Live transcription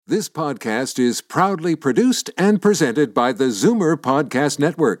This podcast is proudly produced and presented by the Zoomer Podcast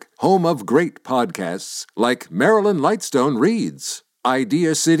Network, home of great podcasts like Marilyn Lightstone Reads,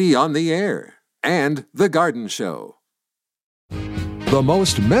 Idea City on the Air, and The Garden Show. The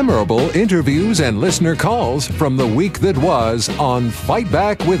most memorable interviews and listener calls from the week that was on Fight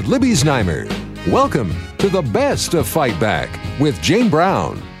Back with Libby Znaimer. Welcome to the best of Fight Back with Jane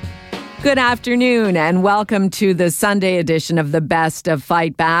Brown. Good afternoon and welcome to the Sunday edition of the Best of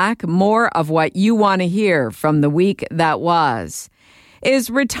Fight Back. More of what you want to hear from the week that was.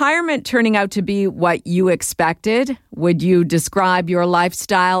 Is retirement turning out to be what you expected? Would you describe your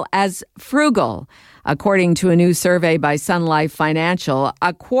lifestyle as frugal? According to a new survey by Sun Life Financial,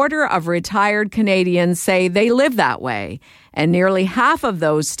 a quarter of retired Canadians say they live that way, and nearly half of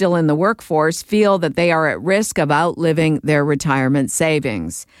those still in the workforce feel that they are at risk of outliving their retirement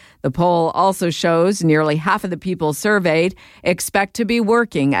savings. The poll also shows nearly half of the people surveyed expect to be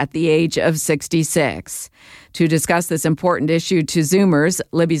working at the age of 66. To discuss this important issue to Zoomers,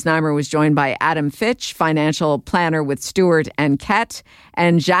 Libby Znaimer was joined by Adam Fisch, financial planner with Stewart & Kett,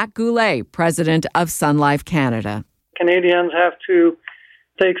 and Jacques Goulet, president of Sun Life Canada. Canadians have to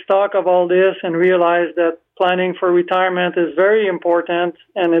take stock of all this and realize that planning for retirement is very important,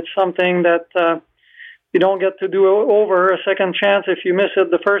 and it's something that you don't get to do over a second chance if you miss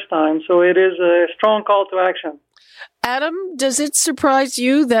it the first time. So it is a strong call to action. Adam, does it surprise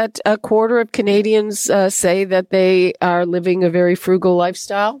you that a quarter of Canadians say that they are living a very frugal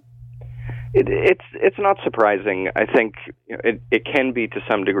lifestyle? It's not surprising. I think it can be to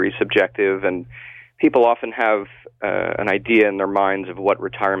some degree subjective, and people often have an idea in their minds of what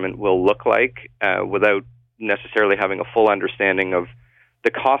retirement will look like without necessarily having a full understanding of the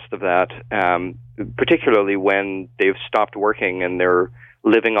cost of that, particularly when they've stopped working and they're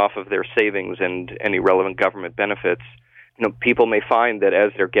living off of their savings and any relevant government benefits. People may find that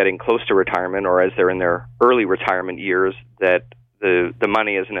as they're getting close to retirement or as they're in their early retirement years, that the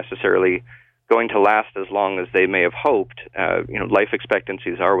money isn't necessarily going to last as long as they may have hoped. Life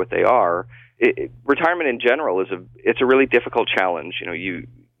expectancies are what they are. Retirement in general it's a really difficult challenge.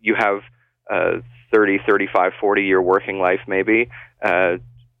 You have 30, 35, 40-year working life maybe,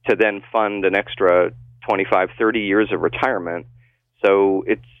 to then fund an extra 25, 30 years of retirement. So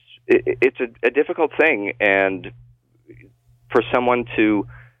it's a difficult thing, and for someone to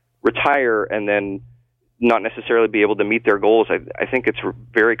retire and then not necessarily be able to meet their goals, I think it's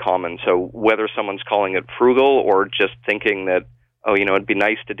very common. So whether someone's calling it frugal or just thinking that, it'd be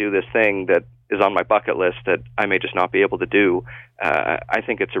nice to do this thing that is on my bucket list that I may just not be able to do, I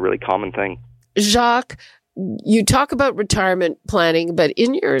think it's a really common thing. Jacques, you talk about retirement planning, but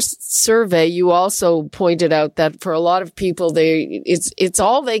in your survey, you also pointed out that for a lot of people, it's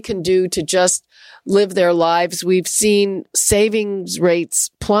all they can do to just live their lives. We've seen savings rates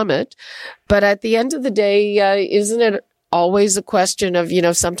plummet, but at the end of the day, isn't it always a question of,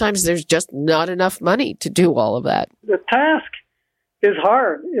 sometimes there's just not enough money to do all of that? The task is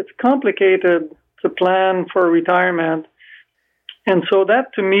hard. It's complicated to plan for retirement. And so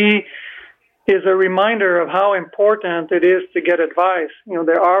that, to me, is a reminder of how important it is to get advice.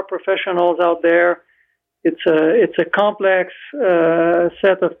 There are professionals out there. It's a complex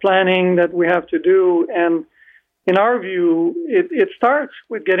set of planning that we have to do. And in our view, it starts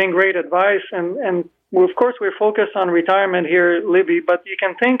with getting great advice. And of course, we're focused on retirement here, Libby, but you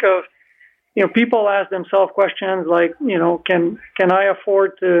can think of, people ask themselves questions like, can I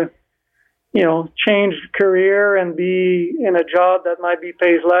afford to change career and be in a job that might be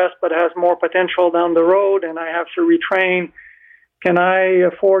pays less but has more potential down the road, and I have to retrain? Can I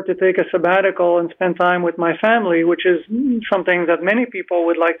afford to take a sabbatical and spend time with my family, which is something that many people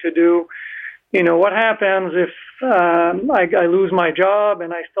would like to do? What happens if I lose my job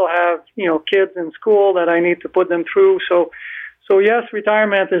and I still have, kids in school that I need to put them through? So yes,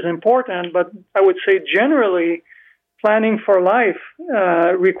 retirement is important, but I would say generally, planning for life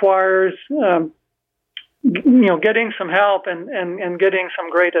requires, getting some help and getting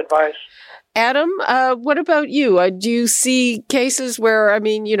some great advice. Adam, what about you? Do you see cases where,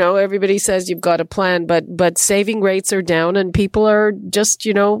 everybody says you've got a plan, but saving rates are down and people are just,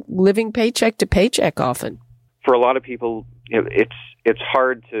 living paycheck to paycheck often? For a lot of people, it's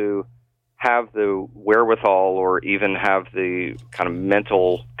hard to have the wherewithal or even have the kind of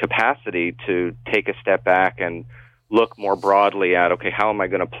mental capacity to take a step back and look more broadly at, okay, how am I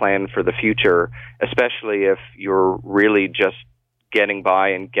going to plan for the future, especially if you're really just getting by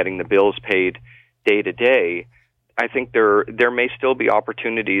and getting the bills paid day to day. I think there may still be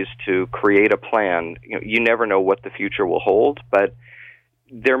opportunities to create a plan. You never know what the future will hold, but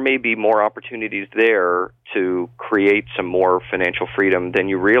there may be more opportunities there to create some more financial freedom than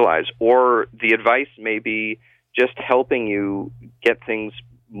you realize, or the advice may be just helping you get things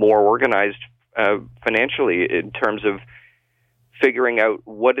more organized financially in terms of figuring out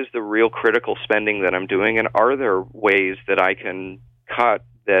what is the real critical spending that I'm doing, and are there ways that I can cut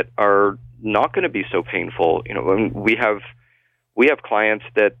that are not going to be so painful. We have clients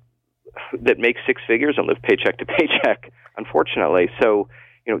that make six figures and live paycheck to paycheck, unfortunately. So,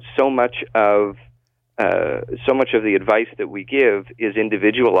 so much of the advice that we give is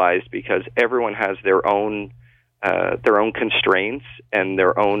individualized because everyone has their own constraints and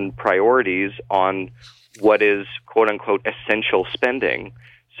their own priorities on what is quote unquote essential spending.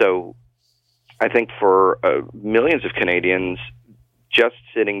 So I think for millions of Canadians, just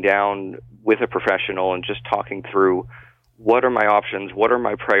sitting down with a professional and just talking through what are my options, what are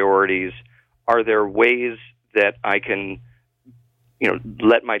my priorities, are there ways that I can,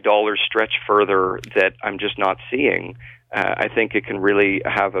 let my dollars stretch further that I'm just not seeing, I think it can really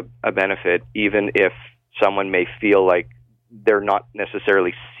have a benefit, even if someone may feel like they're not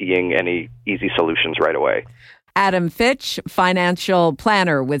necessarily seeing any easy solutions right away. Adam Fisch, financial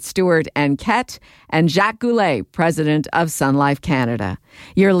planner with Stewart & Kett, and Jacques Goulet, president of Sun Life Canada.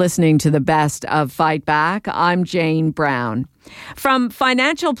 You're listening to the best of Fight Back. I'm Jane Brown. From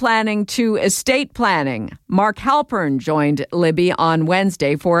financial planning to estate planning, Mark Halpern joined Libby on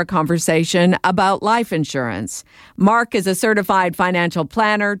Wednesday for a conversation about life insurance. Mark is a certified financial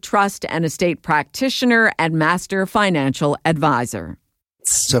planner, trust and estate practitioner, and master financial advisor.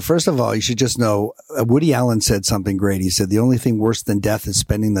 So first of all, you should just know, Woody Allen said something great. He said, the only thing worse than death is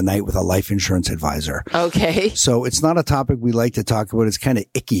spending the night with a life insurance advisor. Okay. So it's not a topic we like to talk about. It's kind of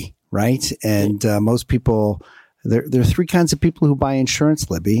icky, right? And most people, there are three kinds of people who buy insurance,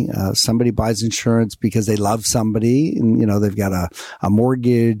 Libby. Somebody buys insurance because they love somebody and, they've got a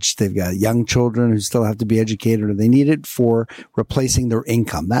mortgage, they've got young children who still have to be educated, or they need it for replacing their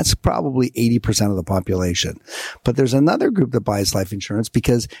income. That's probably 80% of the population. But there's another group that buys life insurance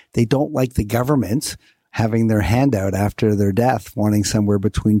because they don't like the government having their handout after their death, wanting somewhere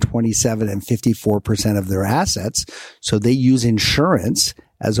between 27 and 54% of their assets. So they use insurance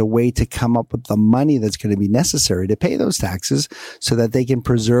as a way to come up with the money that's going to be necessary to pay those taxes so that they can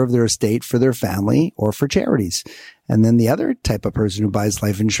preserve their estate for their family or for charities. And then the other type of person who buys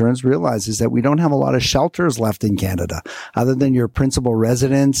life insurance realizes that we don't have a lot of shelters left in Canada other than your principal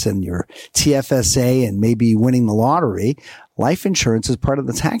residence and your TFSA and maybe winning the lottery. Life insurance is part of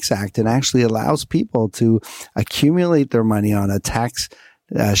the Tax Act and actually allows people to accumulate their money on a tax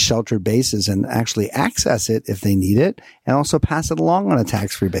sheltered basis and actually access it if they need it, and also pass it along on a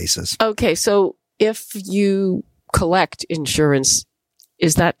tax-free basis. Okay, so if you collect insurance,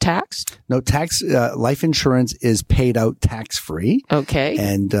 is that taxed? No, life insurance is paid out tax-free. Okay.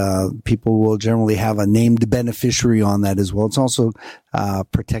 And people will generally have a named beneficiary on that as well. It's also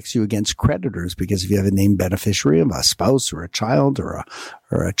protects you against creditors, because if you have a named beneficiary of a spouse or a child or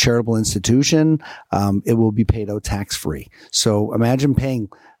a charitable institution, it will be paid out tax-free. So imagine paying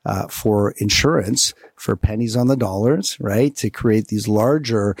for insurance for pennies on the dollars, right? To create these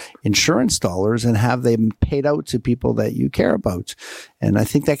larger insurance dollars and have them paid out to people that you care about. And I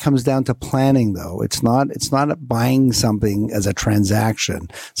think that comes down to planning, though. It's not buying something as a transaction.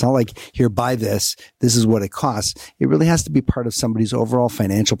 It's not like, here, buy this. This is what it costs. It really has to be part of somebody's overall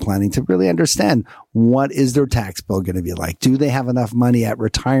financial planning to really understand, what is their tax bill going to be like? Do they have enough money at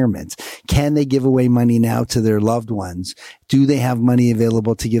retirement? Can they give away money now to their loved ones? Do they have money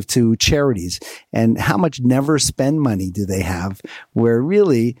available to give to charities? And how much never spend money do they have, where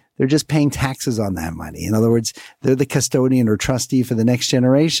really they're just paying taxes on that money? In other words, they're the custodian or trustee for the next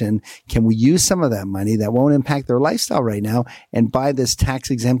generation. Can we use some of that money that won't impact their lifestyle right now and buy this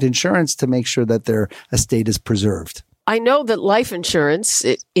tax-exempt insurance to make sure that their estate is preserved? I know that life insurance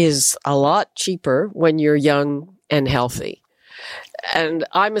is a lot cheaper when you're young and healthy. And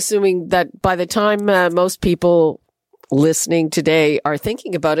I'm assuming that by the time most people listening today are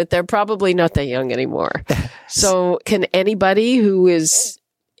thinking about it, they're probably not that young anymore. So can anybody who is,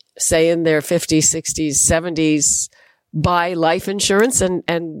 say, in their 50s, 60s, 70s buy life insurance,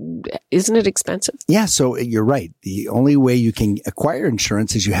 and isn't it expensive? Yeah, so you're right. The only way you can acquire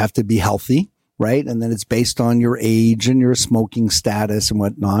insurance is you have to be healthy, right? And then it's based on your age and your smoking status and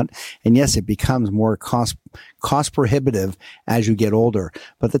whatnot. And yes, it becomes more cost cost prohibitive as you get older.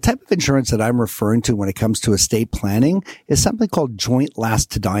 But the type of insurance that I'm referring to when it comes to estate planning is something called joint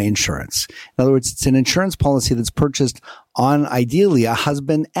last to die insurance. In other words, it's an insurance policy that's purchased on ideally a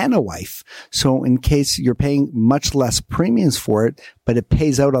husband and a wife. So in case you're paying much less premiums for it, but it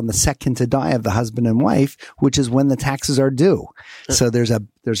pays out on the second to die of the husband and wife, which is when the taxes are due. So there's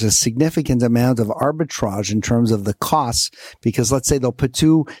a significant amount of arbitrage in terms of the costs, because let's say they'll put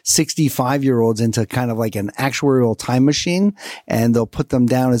two 65-year-olds into kind of like an actuarial time machine, and they'll put them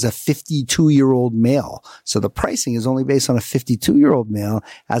down as a 52-year-old male. So the pricing is only based on a 52-year-old male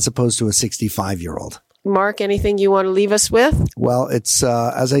as opposed to a 65-year-old. Mark, anything you want to leave us with? Well, it's,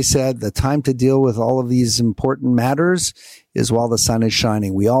 as I said, the time to deal with all of these important matters is while the sun is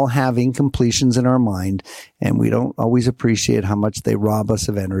shining. We all have incompletions in our mind, and we don't always appreciate how much they rob us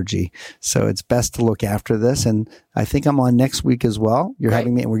of energy. So it's best to look after this. And I think I'm on next week as well. You're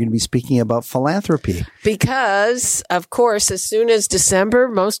having me, and we're going to be speaking about philanthropy. Because, of course, as soon as December,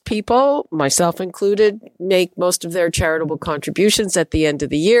 most people, myself included, make most of their charitable contributions at the end of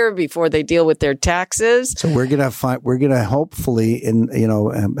the year before they deal with their taxes. So we're going to hopefully,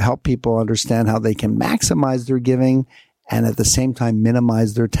 help people understand how they can maximize their giving and at the same time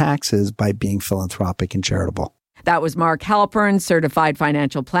minimize their taxes by being philanthropic and charitable. That was Mark Halpern, certified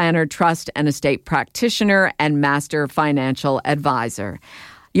financial planner, trust and estate practitioner, and master financial advisor.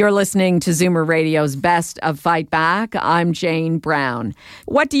 You're listening to Zoomer Radio's Best of Fight Back. I'm Jane Brown.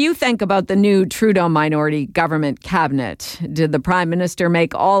 What do you think about the new Trudeau minority government cabinet? Did the Prime Minister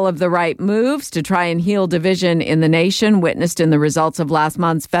make all of the right moves to try and heal division in the nation witnessed in the results of last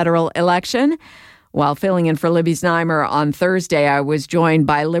month's federal election? While filling in for Libby Znaimer on Thursday, I was joined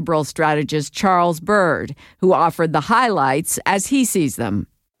by Liberal strategist Charled Bird, who offered the highlights as he sees them.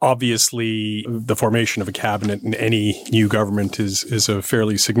 Obviously, the formation of a cabinet in any new government is a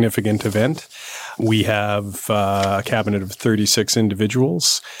fairly significant event. We have a cabinet of 36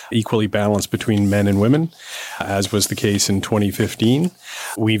 individuals, equally balanced between men and women, as was the case in 2015.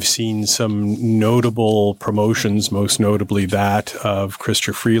 We've seen some notable promotions, most notably that of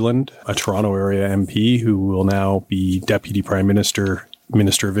Chrystia Freeland, a Toronto area MP who will now be Deputy Prime Minister,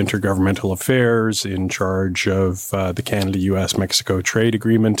 Minister of Intergovernmental Affairs, in charge of the Canada-US-Mexico trade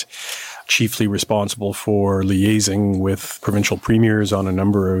agreement, chiefly responsible for liaising with provincial premiers on a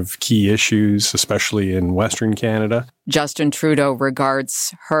number of key issues, especially in Western Canada. Justin Trudeau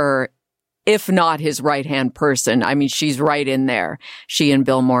regards her, if not his right-hand person. I mean, she's right in there. She and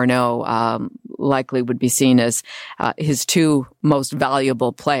Bill Morneau likely would be seen as his two most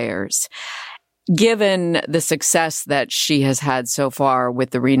valuable players. Given the success that she has had so far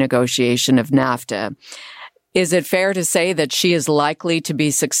with the renegotiation of NAFTA, is it fair to say that she is likely to be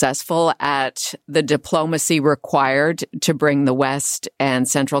successful at the diplomacy required to bring the West and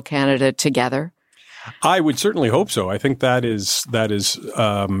Central Canada together? I would certainly hope so. I think that is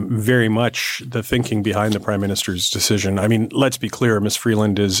very much the thinking behind the Prime Minister's decision. I mean, let's be clear, Ms.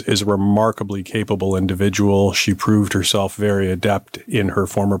 Freeland is a remarkably capable individual. She proved herself very adept in her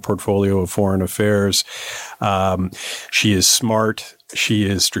former portfolio of foreign affairs. She is smart. She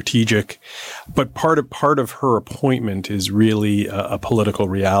is strategic, but part of her appointment is really a political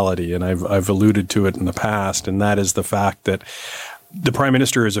reality, and I've alluded to it in the past, and that is the fact that the Prime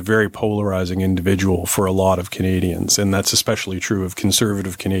Minister is a very polarizing individual for a lot of Canadians, and that's especially true of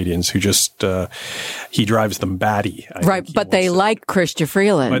conservative Canadians who just he drives them batty. Right, but they like Chrystia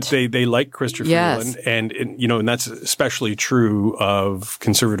Freeland. But they like Chrystia Freeland, and that's especially true of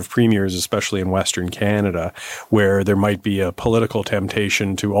conservative premiers, especially in Western Canada, where there might be a political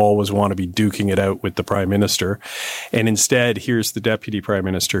temptation to always want to be duking it out with the Prime Minister, and instead, here's the Deputy Prime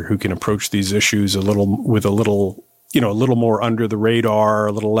Minister who can approach these issues a little more under the radar,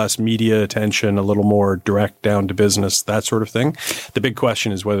 a little less media attention, a little more direct down to business, that sort of thing. The big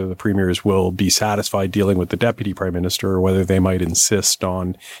question is whether the premiers will be satisfied dealing with the Deputy Prime Minister or whether they might insist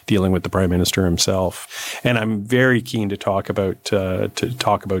on dealing with the Prime Minister himself. And I'm very keen to talk about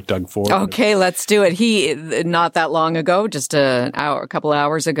Doug Ford. Okay, let's do it. He, not that long ago, just a couple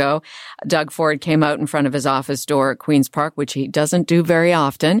hours ago, Doug Ford came out in front of his office door at Queen's Park, which he doesn't do very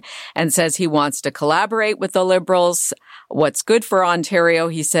often, and says he wants to collaborate with the Liberals. What's good for Ontario,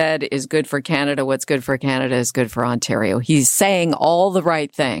 he said, is good for Canada. What's good for Canada is good for Ontario. He's saying all the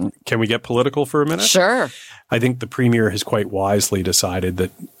right thing. Can we get political for a minute? Sure. I think the Premier has quite wisely decided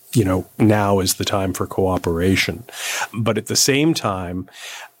that, now is the time for cooperation. But at the same time,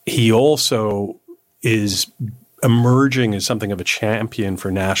 he also is emerging as something of a champion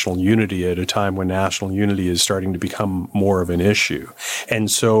for national unity at a time when national unity is starting to become more of an issue. And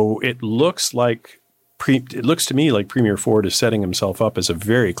so it looks like it looks to me like Premier Ford is setting himself up as a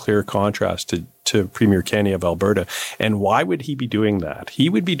very clear contrast to Premier Kenney of Alberta. And why would he be doing that? He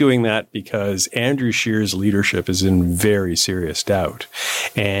would be doing that because Andrew Scheer's leadership is in very serious doubt.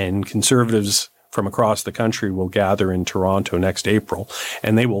 And Conservatives from across the country will gather in Toronto next April,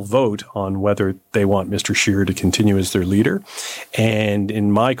 and they will vote on whether they want Mr. Scheer to continue as their leader. And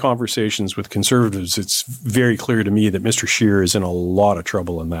in my conversations with Conservatives, it's very clear to me that Mr. Scheer is in a lot of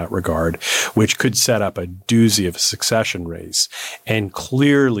trouble in that regard, which could set up a doozy of a succession race. And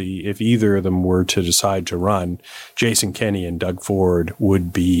clearly, if either of them were to decide to run, Jason Kenney and Doug Ford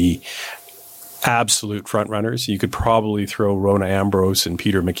would be absolute front runners. You could probably throw Rona Ambrose and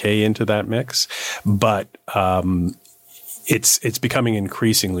Peter MacKay into that mix, but it's becoming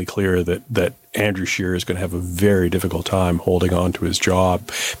increasingly clear that Andrew Scheer is going to have a very difficult time holding on to his job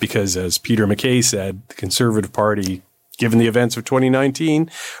because, as Peter MacKay said, the Conservative Party, given the events of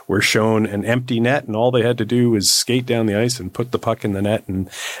 2019, were shown an empty net, and all they had to do was skate down the ice and put the puck in the net, and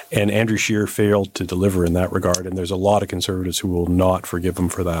Andrew Scheer failed to deliver in that regard, and there's a lot of Conservatives who will not forgive him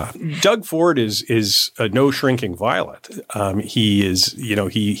for that. Doug Ford is a no-shrinking violet. He is,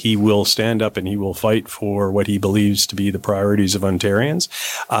 he will stand up and he will fight for what he believes to be the priorities of Ontarians.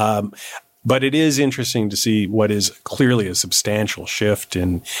 But it is interesting to see what is clearly a substantial shift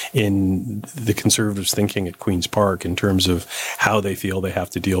in the Conservatives' thinking at Queen's Park in terms of how they feel they have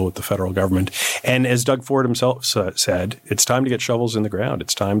to deal with the federal government. And as Doug Ford himself said, it's time to get shovels in the ground.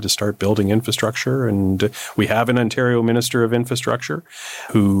 It's time to start building infrastructure. And we have an Ontario Minister of Infrastructure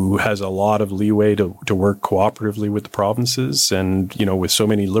who has a lot of leeway to work cooperatively with the provinces. And, with so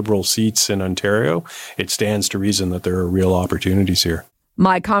many Liberal seats in Ontario, it stands to reason that there are real opportunities here.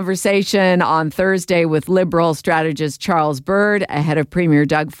 My conversation on Thursday with Liberal strategist Charled Bird ahead of Premier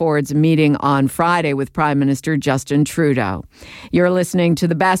Doug Ford's meeting on Friday with Prime Minister Justin Trudeau. You're listening to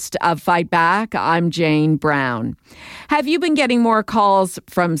the best of Fight Back. I'm Jane Brown. Have you been getting more calls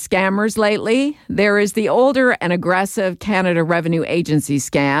from scammers lately? There is the older and aggressive Canada Revenue Agency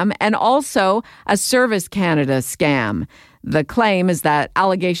scam and also a Service Canada scam. The claim is that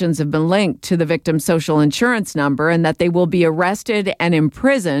allegations have been linked to the victim's social insurance number and that they will be arrested and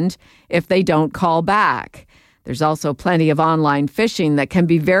imprisoned if they don't call back. There's also plenty of online phishing that can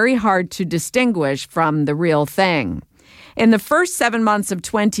be very hard to distinguish from the real thing. In the first 7 months of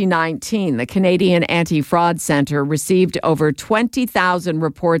 2019, the Canadian Anti-Fraud Centre received over 20,000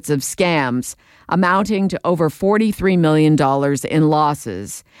 reports of scams, amounting to over $43 million in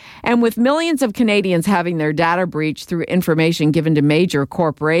losses. And with millions of Canadians having their data breached through information given to major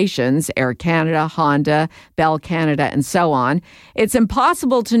corporations, Air Canada, Honda, Bell Canada, and so on, it's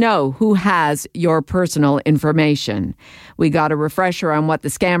impossible to know who has your personal information. We got a refresher on what the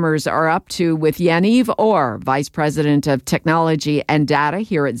scammers are up to with Yaniv Orr, Vice President of Technology and Data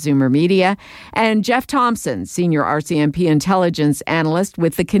here at Zoomer Media, and Jeff Thomspon, Senior RCMP Intelligence Analyst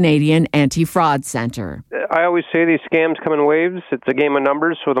with the Canadian Anti-Fraud Centre. I always say these scams come in waves. It's a game of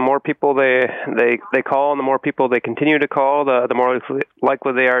numbers, so the more people they call and the more people they continue to call, the more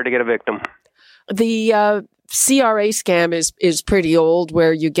likely they are to get a victim. The CRA scam is pretty old,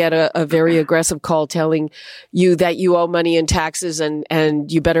 where you get a very aggressive call telling you that you owe money in taxes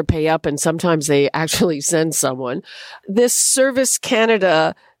and you better pay up, and sometimes they actually send someone. This Service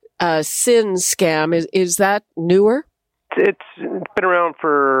Canada SIN scam, is that newer? It's been around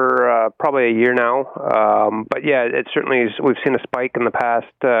for probably a year now, but yeah, it certainly is. We've seen a spike in the past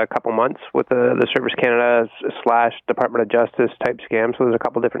couple months with the Service Canada / Department of Justice type scam. So there's a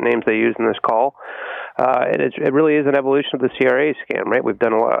couple different names they use in this call, and it really is an evolution of the CRA scam, right? We've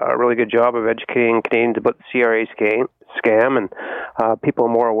done a really good job of educating Canadians about the CRA scam, and people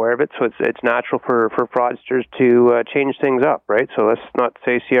are more aware of it. So it's natural for fraudsters to change things up, right? So let's not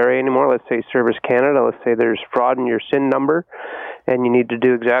say CRA anymore. Let's say Service Canada. Let's say there's fraud in your SIN number, and you need to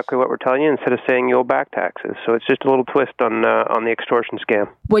do exactly what we're telling you instead of saying you owe back taxes. So it's just a little twist on the extortion scam.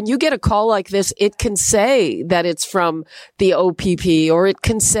 When you get a call like this, it can say that it's from the OPP, or it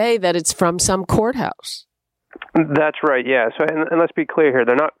can say that it's from some courthouse. That's right, yeah. So, and let's be clear here,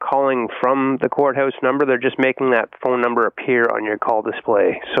 they're not calling from the courthouse number, they're just making that phone number appear on your call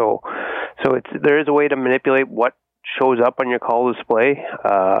display. So there is a way to manipulate what shows up on your call display.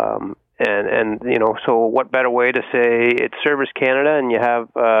 And so what better way to say it's Service Canada and you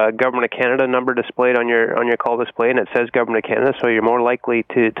have Government of Canada number displayed on your call display, and it says Government of Canada, so you're more likely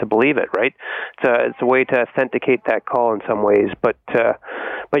to believe it, right? It's a way to authenticate that call in some ways, but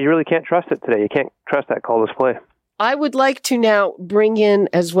you really can't trust it today. You can't trust that call display. I would like to now bring in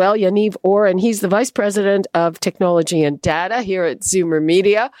as well Yaniv Orr, and he's the Vice President of Technology and Data here at Zoomer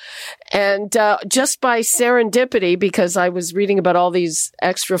Media. And just by serendipity, because I was reading about all these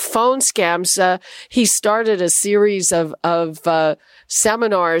extra phone scams, he started a series of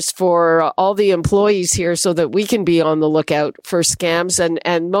seminars for all the employees here so that we can be on the lookout for scams.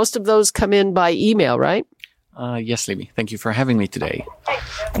 And most of those come in by email, right? Yes, Libby. Thank you for having me today.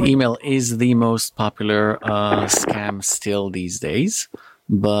 Email is the most popular scam still these days,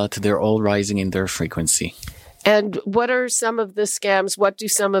 but they're all rising in their frequency. And what are some of the scams? What do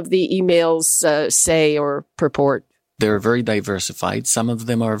some of the emails say or purport? They're very diversified. Some of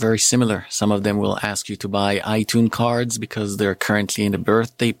them are very similar. Some of them will ask you to buy iTunes cards because they're currently in a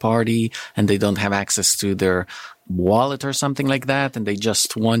birthday party and they don't have access to their wallet or something like that, and they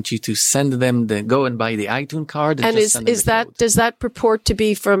just want you to send them go and buy the iTunes card. And does that purport to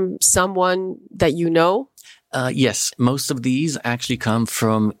be from someone that you know? Yes, most of these actually come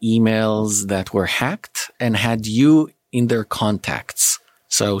from emails that were hacked and had you in their contacts.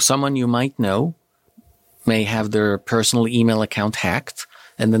 So someone you might know may have their personal email account hacked,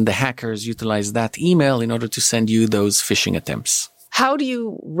 and then the hackers utilize that email in order to send you those phishing attempts. How do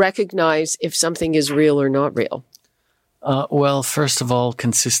you recognize if something is real or not real? Well, first of all,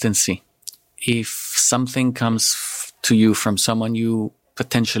 consistency. If something comes to you from someone you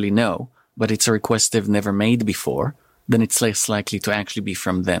potentially know, but it's a request they've never made before, then it's less likely to actually be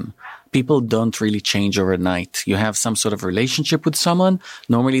from them. People don't really change overnight. You have some sort of relationship with someone.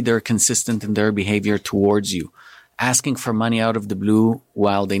 Normally, they're consistent in their behavior towards you. Asking for money out of the blue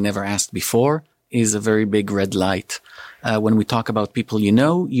while they never asked before is a very big red light. When we talk about people you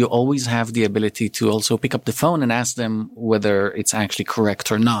know, you always have the ability to also pick up the phone and ask them whether it's actually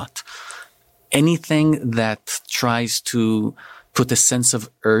correct or not. Anything that tries to put a sense of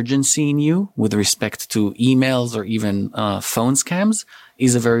urgency in you with respect to emails or even phone scams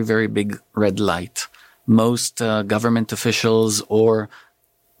is a very, very big red light. Most government officials or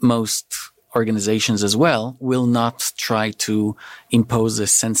most organizations as well will not try to impose a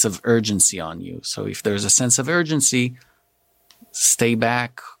sense of urgency on you. So if there's a sense of urgency, stay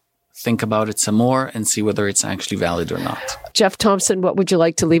back, think about it some more, and see whether it's actually valid or not. Jeff Thomspon, what would you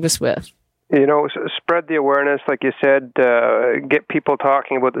like to leave us with? You know, spread the awareness, like you said, get people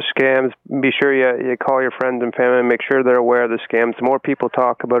talking about the scams. Be sure you call your friends and family and make sure they're aware of the scams. The more people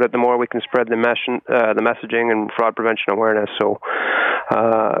talk about it, the more we can spread the messaging and fraud prevention awareness. So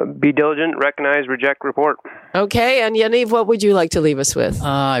be diligent, recognize, reject, report. Okay, and Yaniv, what would you like to leave us with?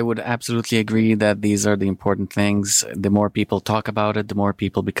 I would absolutely agree that these are the important things. The more people talk about it, the more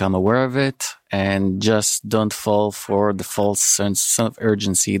people become aware of it. And just don't fall for the false sense of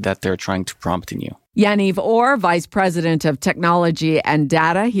urgency that they're trying to prompt in you. Yaniv Orr, Vice President of Technology and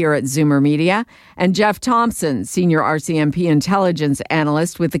Data here at Zoomer Media, and Jeff Thomspon, Senior RCMP Intelligence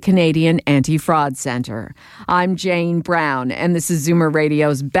Analyst with the Canadian Anti-Fraud Centre. I'm Jane Brown, and this is Zoomer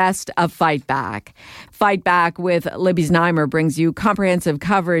Radio's Best of Fight Back. Fight Back with Libby Znaimer brings you comprehensive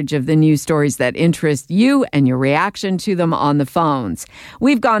coverage of the news stories that interest you and your reaction to them on the phones.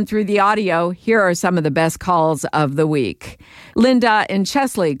 We've gone through the audio. Here are some of the best calls of the week. Linda in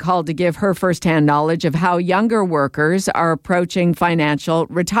Chesley called to give her firsthand knowledge of how younger workers are approaching financial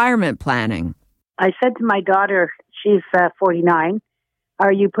retirement planning. I said to my daughter, she's 49,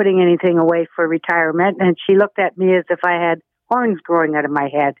 are you putting anything away for retirement? And she looked at me as if I had horns growing out of my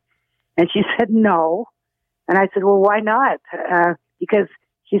head. And she said, no. And I said, well, why not? Because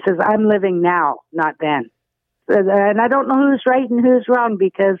she says, I'm living now, not then. And I don't know who's right and who's wrong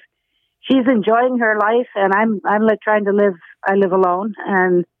because she's enjoying her life and I'm trying to live. I live alone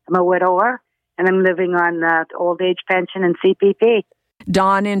and I'm a widower and I'm living on old age pension and CPP.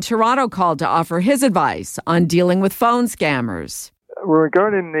 Don in Toronto called to offer his advice on dealing with phone scammers.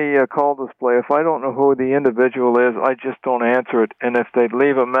 Regarding the call display, if I don't know who the individual is, I just don't answer it. And if they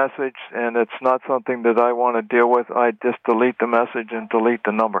leave a message and it's not something that I want to deal with, I just delete the message and delete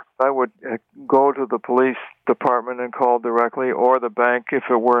the number. I would go to the police department and call directly, or the bank if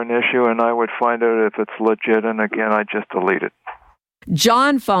it were an issue, and I would find out if it's legit. And again, I just delete it.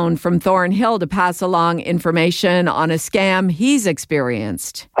 John phoned from Thornhill to pass along information on a scam he's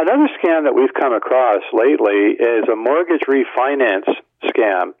experienced. Another scam that we've come across lately is a mortgage refinance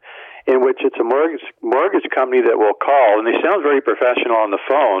scam, in which it's a mortgage company that will call, and they sound very professional on the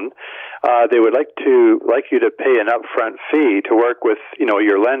phone. They would like you to pay an upfront fee to work with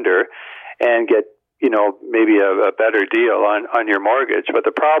your lender and get maybe a better deal on your mortgage. But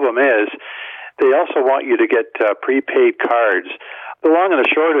the problem is they also want you to get prepaid cards. The long and the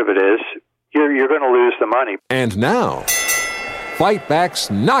short of it is, you're going to lose the money. And now, Fight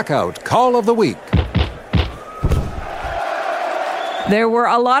Back's Knockout Call of the Week. There were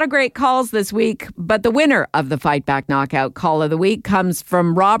a lot of great calls this week, but the winner of the Fight Back Knockout Call of the Week comes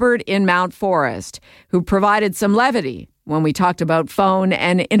from Robert in Mount Forest, who provided some levity when we talked about phone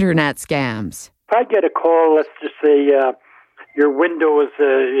and internet scams. If I get a call, let's just say your Windows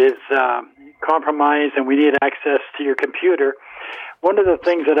is compromised and we need access to your computer, one of the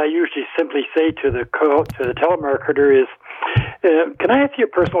things that I usually simply say to the telemarketer is, can I ask you a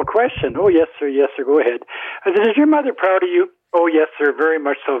personal question? Oh, yes, sir, go ahead. I said, is your mother proud of you? Oh, yes, sir, very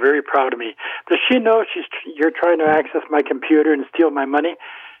much so, very proud of me. Does she know you're trying to access my computer and steal my money?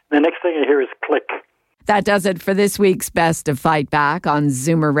 The next thing I hear is click. That does it for this week's Best of Fight Back on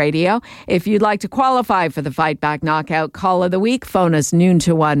Zoomer Radio. If you'd like to qualify for the Fight Back Knockout Call of the Week, phone us noon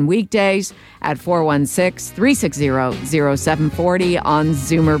to 1 weekdays at 416-360-0740 on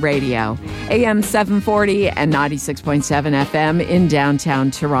Zoomer Radio, AM 740 and 96.7 FM in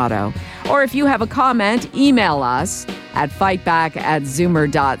downtown Toronto. Or if you have a comment, email us at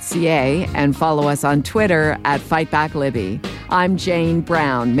fightback@zoomer.ca and follow us on Twitter at FightbackLibby. I'm Jane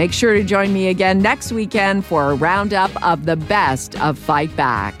Brown. Make sure to join me again next weekend for a roundup of the best of Fight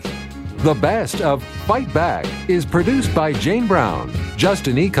Back. The Best of Fight Back is produced by Jane Brown,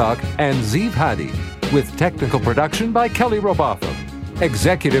 Justin Eacock, and Zeev Hadi, with technical production by Kelly Robotham.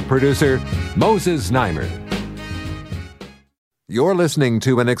 Executive producer, Moses Znaimer. You're listening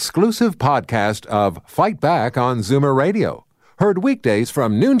to an exclusive podcast of Fight Back on Zoomer Radio. Heard weekdays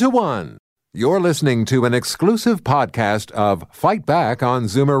from noon to 1. You're listening to an exclusive podcast of Fight Back on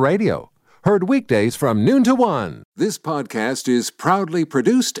Zoomer Radio. Heard weekdays from noon to 1. This podcast is proudly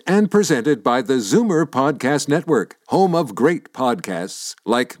produced and presented by the Zoomer Podcast Network, home of great podcasts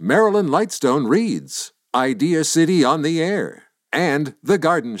like Marilyn Lightstone Reads, Idea City on the Air, and The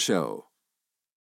Garden Show.